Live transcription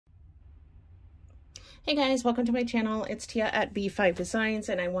Hey guys, welcome to my channel. It's Tia at B5 Designs,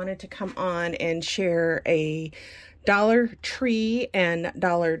 and I wanted to come on and share a Dollar Tree and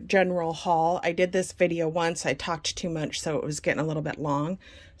Dollar General haul. I did this video once. I talked too much, so it was getting a little bit long.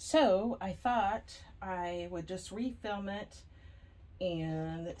 So I thought I would just refilm it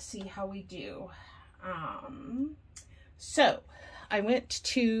and see how we do. So I went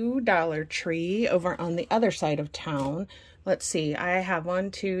to Dollar Tree over on the other side of town. Let's see, I have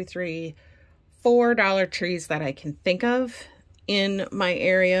 4 Dollar Trees that I can think of in my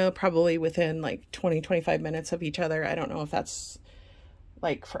area, probably within like 20-25 minutes of each other. I don't know if that's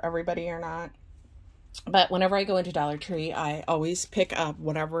like for everybody or not, but whenever I go into Dollar Tree, I always pick up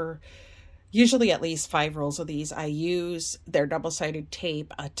whatever, usually at least 5 rolls of these. I use their double-sided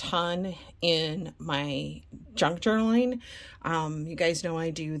tape a ton in my junk journaling. You guys know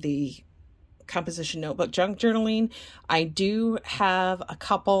I do the composition notebook junk journaling. I do have a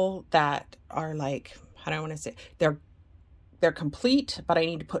couple that are like, how do I want to say, they're complete, but I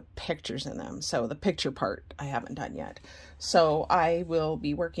need to put pictures in them. So the picture part I haven't done yet. So I will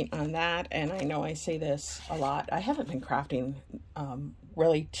be working on that. And I know I say this a lot. I haven't been crafting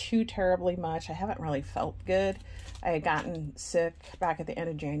really too terribly much. I haven't really felt good. I had gotten sick back at the end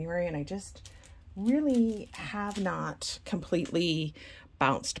of January, and I just really have not completely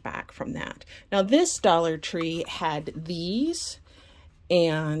bounced back from that. Now this Dollar Tree had these,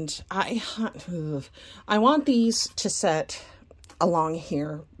 and I want these to set along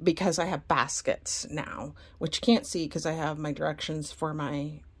here because I have baskets now, which you can't see because I have my directions for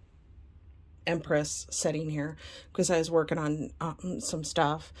my Empress setting here because I was working on some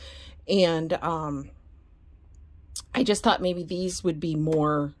stuff, and I just thought maybe these would be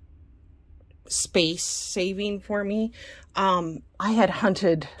more space saving for me. I had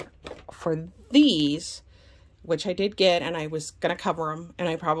hunted for these, which I did get, and I was gonna cover them, and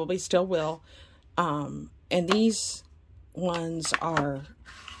I probably still will. And these ones are,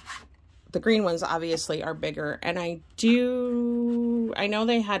 the green ones obviously are bigger, and I know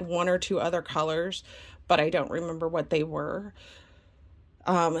they had 1 or 2 other colors, but I don't remember what they were.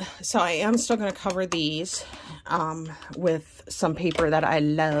 So I am still going to cover these with some paper that I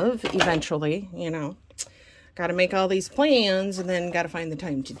love eventually, you know. Got to make all these plans and then got to find the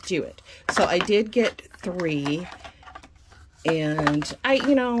time to do it. So I did get 3, and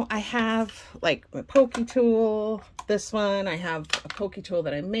I have like my pokey tool, this one, I have a pokey tool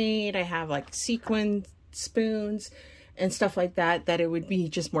that I made, I have like sequin spoons and stuff like that, that it would be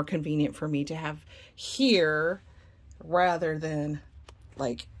just more convenient for me to have here rather than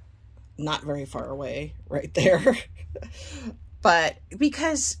like not very far away right there. But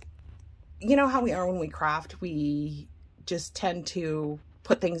because you know how we are when we craft, we just tend to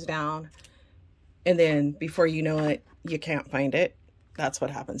put things down, and then before you know it, you can't find it. That's what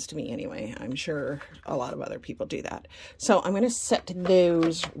happens to me anyway. I'm sure a lot of other people do that. So I'm going to set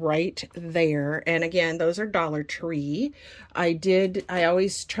those right there. And again, those are Dollar Tree. I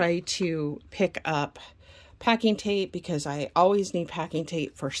always try to pick up packing tape because I always need packing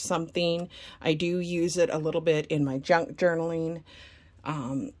tape for something. I do use it a little bit in my junk journaling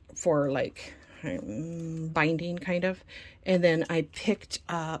for like binding kind of. And then I picked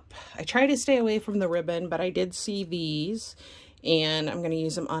up, I try to stay away from the ribbon, but I did see these, and I'm going to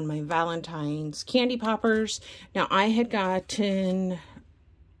use them on my Valentine's candy poppers. Now I had gotten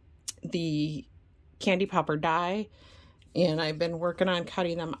the candy popper die, and I've been working on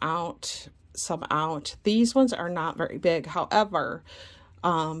cutting them out, some out. These ones are not very big. However,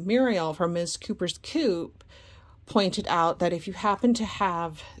 Muriel from Ms. Cooper's Coop pointed out that if you happen to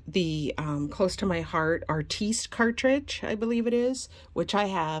have the Close to My Heart Artiste cartridge, I believe it is, which I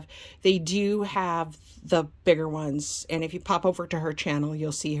have, they do have the bigger ones. And if you pop over to her channel,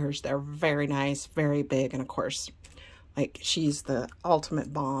 you'll see hers. They're very nice, very big. And of course, like, she's the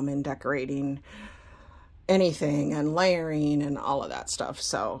ultimate bomb in decorating anything and layering and all of that stuff.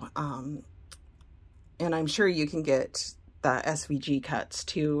 So, and I'm sure you can get the SVG cuts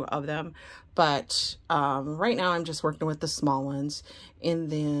too of them, but right now I'm just working with the small ones. And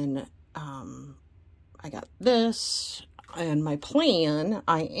then I got this, and my plan,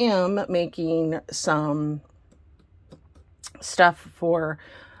 I am making some stuff for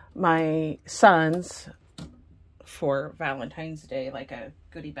my sons for Valentine's Day, like a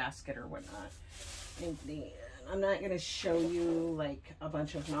goodie basket or whatnot. And then I'm not going to show you like a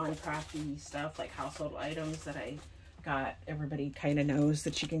bunch of non-crafty stuff, like household items that I got. Everybody kind of knows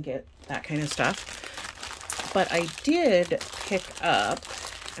that you can get that kind of stuff. But I did pick up,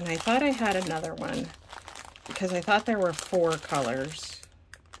 and I thought I had another one because I thought there were 4 colors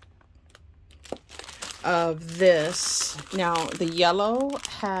of this. Now the yellow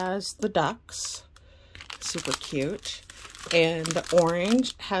has the ducks, Super cute. And the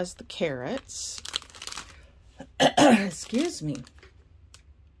orange has the carrots. Excuse me.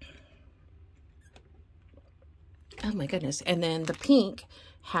 Oh my goodness. And then the pink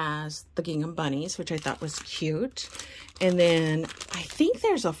has the gingham bunnies, which I thought was cute. And then I think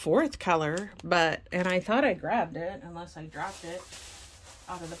there's a fourth color, and I thought I grabbed it, unless I dropped it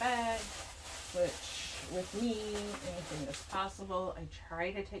out of the bag, which with me, anything is possible. I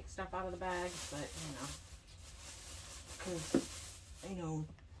try to take stuff out of the bags, but because I know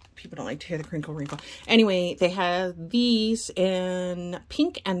people don't like to hear the crinkle wrinkle. Anyway, they have these in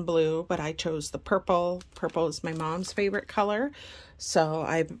pink and blue, but I chose the purple. Purple is my mom's favorite color. So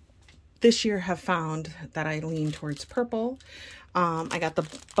I this year have found that I lean towards purple. I got the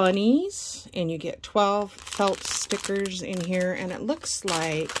bunnies, and you get 12 felt stickers in here, and it looks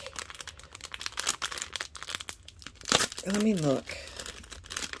like, let me look.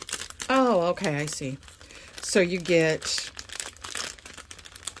 Oh, okay, I see. So you get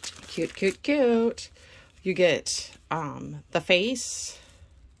cute. You get the face.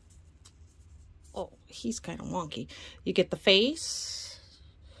 Oh, he's kind of wonky. You get the face,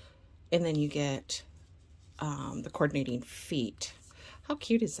 and then you get the coordinating feet. How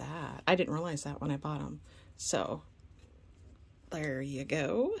cute is that? I didn't realize that when I bought them. So there you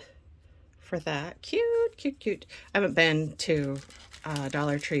go for that. Cute. I haven't been to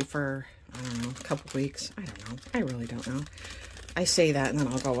Dollar Tree for, I don't know, a couple weeks. I don't know. I really don't know. I say that and then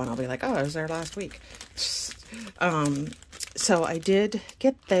I'll go and I'll be like, oh, I was there last week. So I did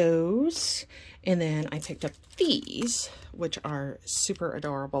get those, and then I picked up these, which are super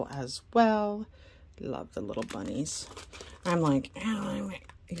adorable as well. Love the little bunnies. I'm like, oh,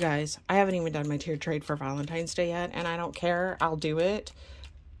 you guys, I haven't even done my tiered trade for Valentine's Day yet, and I don't care. I'll do it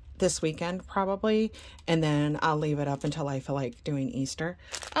this weekend probably, and then I'll leave it up until I feel like doing Easter.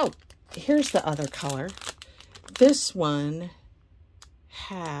 Oh, here's the other color. This one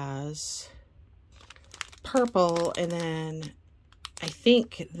has purple, and then I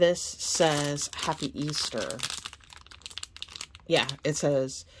think this says Happy Easter. Yeah, it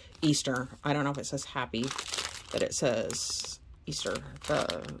says Easter. I don't know if it says happy, but it says Easter,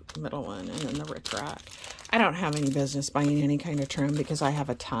 the middle one, and then the Rick Rack. I don't have any business buying any kind of trim because I have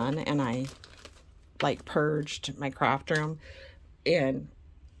a ton, and I like purged my craft room, and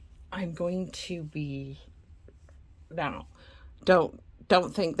I'm going to be, now, don't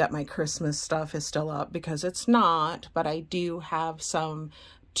think that my Christmas stuff is still up, because it's not, but I do have some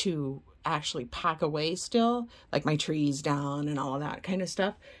to actually pack away still, like my trees down and all of that kind of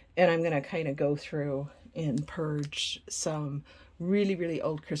stuff. And I'm going to kind of go through and purge some really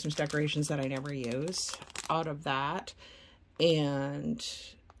old Christmas decorations that I never use out of that. And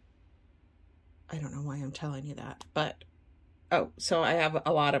I don't know why I'm telling you that, but oh, so I have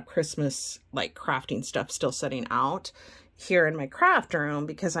a lot of Christmas like crafting stuff still sitting out here in my craft room,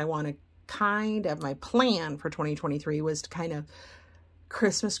 because I want to kind of, my plan for 2023 was to kind of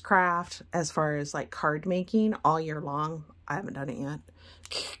Christmas craft as far as like card making all year long. I haven't done it yet.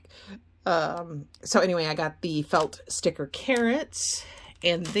 So anyway, I got the felt sticker carrots,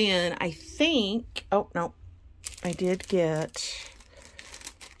 and then I think, oh no, I did get,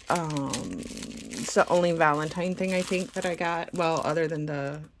 it's the only Valentine thing I think that I got, well, other than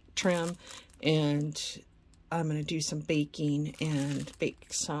the trim, and I'm going to do some baking and bake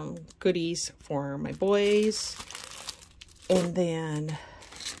some goodies for my boys. And then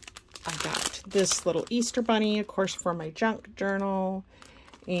I got this little Easter bunny, of course, for my junk journal.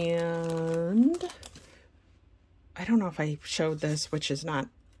 And I don't know if I showed this, which is not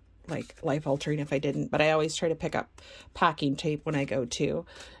like life altering if I didn't, but I always try to pick up packing tape when I go to.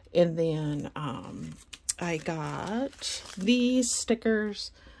 And then I got these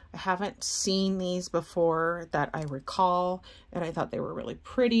stickers. I haven't seen these before that I recall, and I thought they were really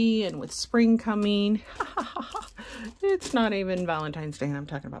pretty, and with spring coming, it's not even Valentine's Day and I'm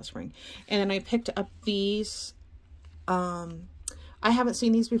talking about spring. And then I picked up these. I haven't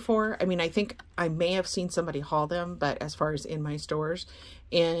seen these before. I mean, I think I may have seen somebody haul them, but as far as in my stores,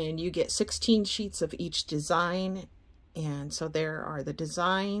 and you get 16 sheets of each design. And so there are the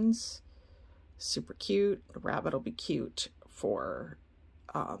designs. Super cute. The rabbit will be cute for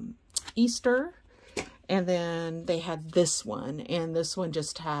Easter. And then they had this one, and this one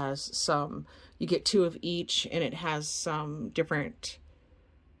just has some, you get 2 of each, and it has some different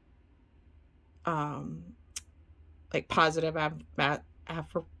like positive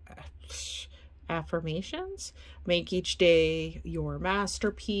affirmations. Make each day your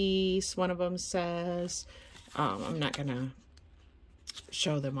masterpiece, one of them says. I'm not gonna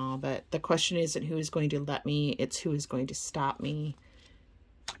show them all, but the question isn't who is going to let me, it's who is going to stop me.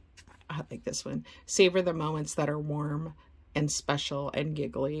 I like this one. Savor the moments that are warm and special and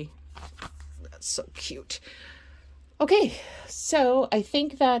giggly. That's so cute. Okay, so I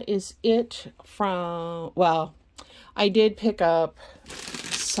think that is it from, well, I did pick up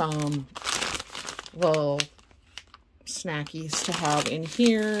some little snackies to have in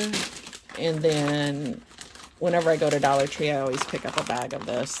here. And then whenever I go to Dollar Tree, I always pick up a bag of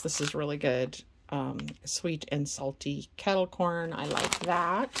this. This is really good. Sweet and salty kettle corn. I like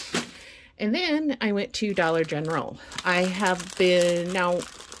that. And then I went to Dollar General. I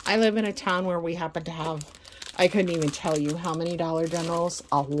live in a town where we happen to have, I couldn't even tell you how many Dollar Generals.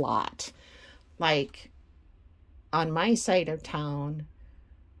 A lot. Like, on my side of town,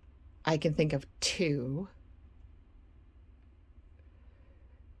 I can think of 2.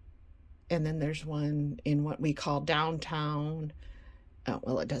 And then there's one in what we call downtown. Oh,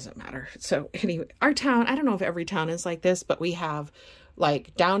 well, it doesn't matter. So anyway, our town, I don't know if every town is like this, but we have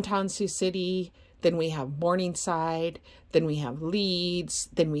like downtown Sioux City, then we have Morningside, then we have Leeds,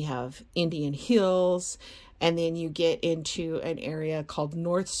 then we have Indian Hills, and then you get into an area called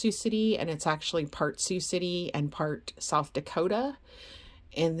North Sioux City, and it's actually part Sioux City and part South Dakota.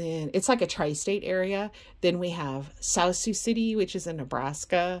 And then it's like a tri-state area. Then we have South Sioux City, which is in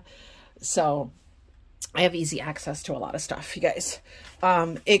Nebraska. So I have easy access to a lot of stuff, you guys.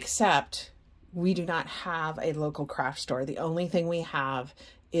 Except we do not have a local craft store. The only thing we have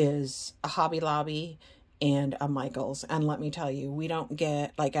is a Hobby Lobby and a Michael's. And let me tell you, we don't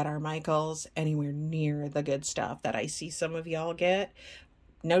get, like at our Michael's, anywhere near the good stuff that I see some of y'all get.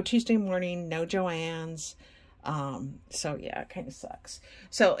 No Tuesday Morning, no Joann's. So yeah, it kind of sucks.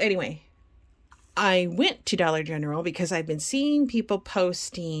 So anyway, I went to Dollar General because I've been seeing people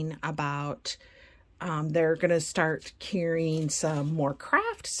posting about they're going to start carrying some more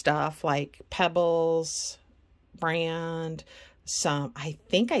craft stuff like Pebbles brand. I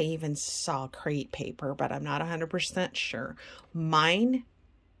think I even saw crate paper, but I'm not 100% sure. Mine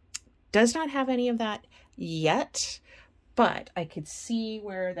does not have any of that yet, but I could see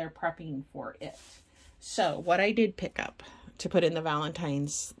where they're prepping for it. So what I did pick up to put in the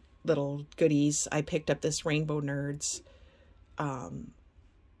Valentine's little goodies, I picked up this Rainbow Nerds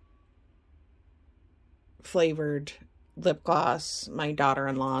flavored lip gloss. My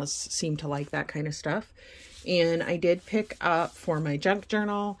daughter-in-laws seem to like that kind of stuff. And I did pick up for my junk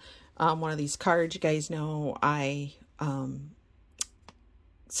journal one of these cards. You guys know I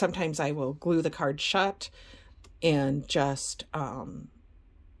sometimes I will glue the card shut and just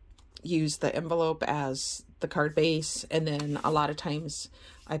use the envelope as the card base, and then a lot of times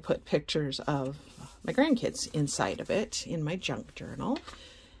I put pictures of my grandkids inside of it in my junk journal.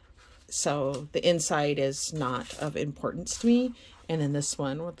 So the inside is not of importance to me. And then this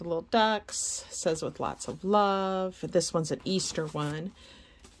one with the little ducks says with lots of love. This one's an Easter one.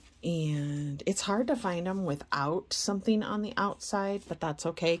 And it's hard to find them without something on the outside, but that's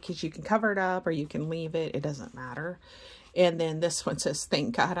okay because you can cover it up or you can leave it. It doesn't matter. And then this one says,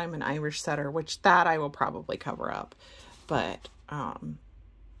 thank God I'm an Irish setter, which that I will probably cover up. But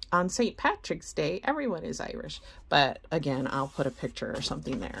on St. Patrick's Day, everyone is Irish. But again, I'll put a picture or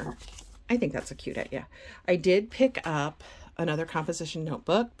something there. I think that's a cute idea. I did pick up another composition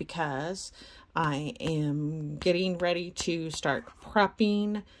notebook because I am getting ready to start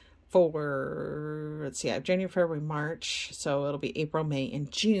prepping for, let's see, I have January, February, March. So it'll be April, May,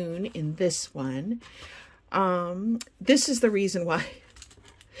 and June in this one. This is the reason why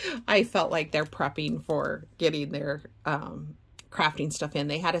I felt like they're prepping for getting their crafting stuff in.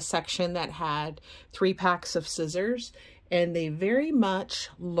 They had a section that had 3 packs of scissors, and they very much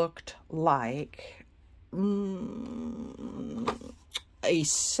looked like a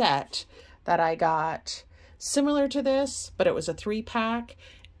set that I got similar to this, but it was a 3-pack.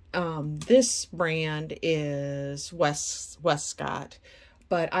 This brand is Westcott.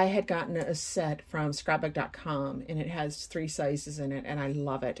 But I had gotten a set from scrapbook.com, and it has 3 sizes in it, and I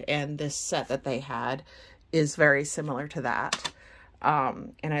love it. And this set that they had is very similar to that.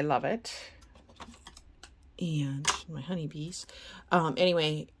 And I love it. And my honeybees.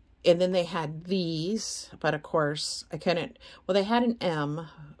 Anyway, and then they had these, but of course I couldn't, well, they had an M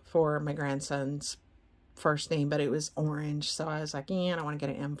for my grandson's first name, but it was orange. So I was like, yeah, I don't want to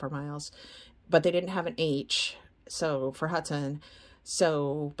get an M for Miles. But they didn't have an H, so for Hudson.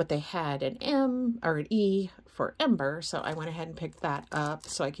 So, but they had an M or an E for Ember. So I went ahead and picked that up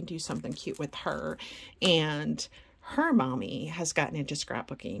so I can do something cute with her. And her mommy has gotten into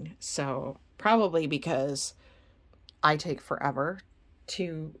scrapbooking. So probably because I take forever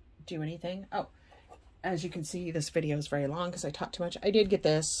to do anything. Oh, as you can see, this video is very long because I talk too much. I did get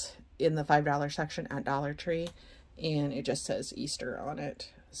this in the $5 section at Dollar Tree, and it just says Easter on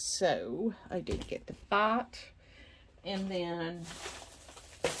it. So I did get that. And then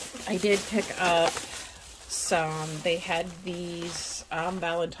I did pick up some, they had these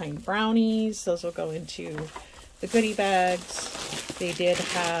Valentine brownies. Those will go into the goodie bags. They did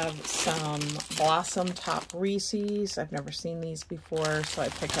have some Blossom Top Reese's. I've never seen these before, so I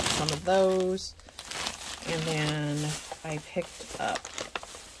picked up some of those. And then I picked up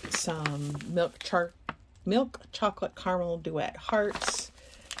some milk chocolate caramel duet hearts.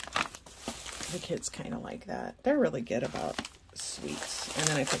 The kids kind of like that. They're really good about sweets. And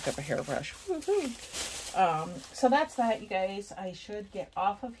then I picked up a hairbrush. So that's that, you guys. I should get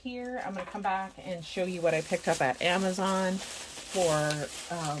off of here. I'm going to come back and show you what I picked up at Amazon for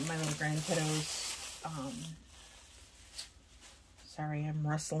my little grandkiddos. Sorry, I'm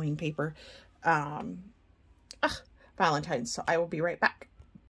rustling paper. Valentine's. So I will be right back.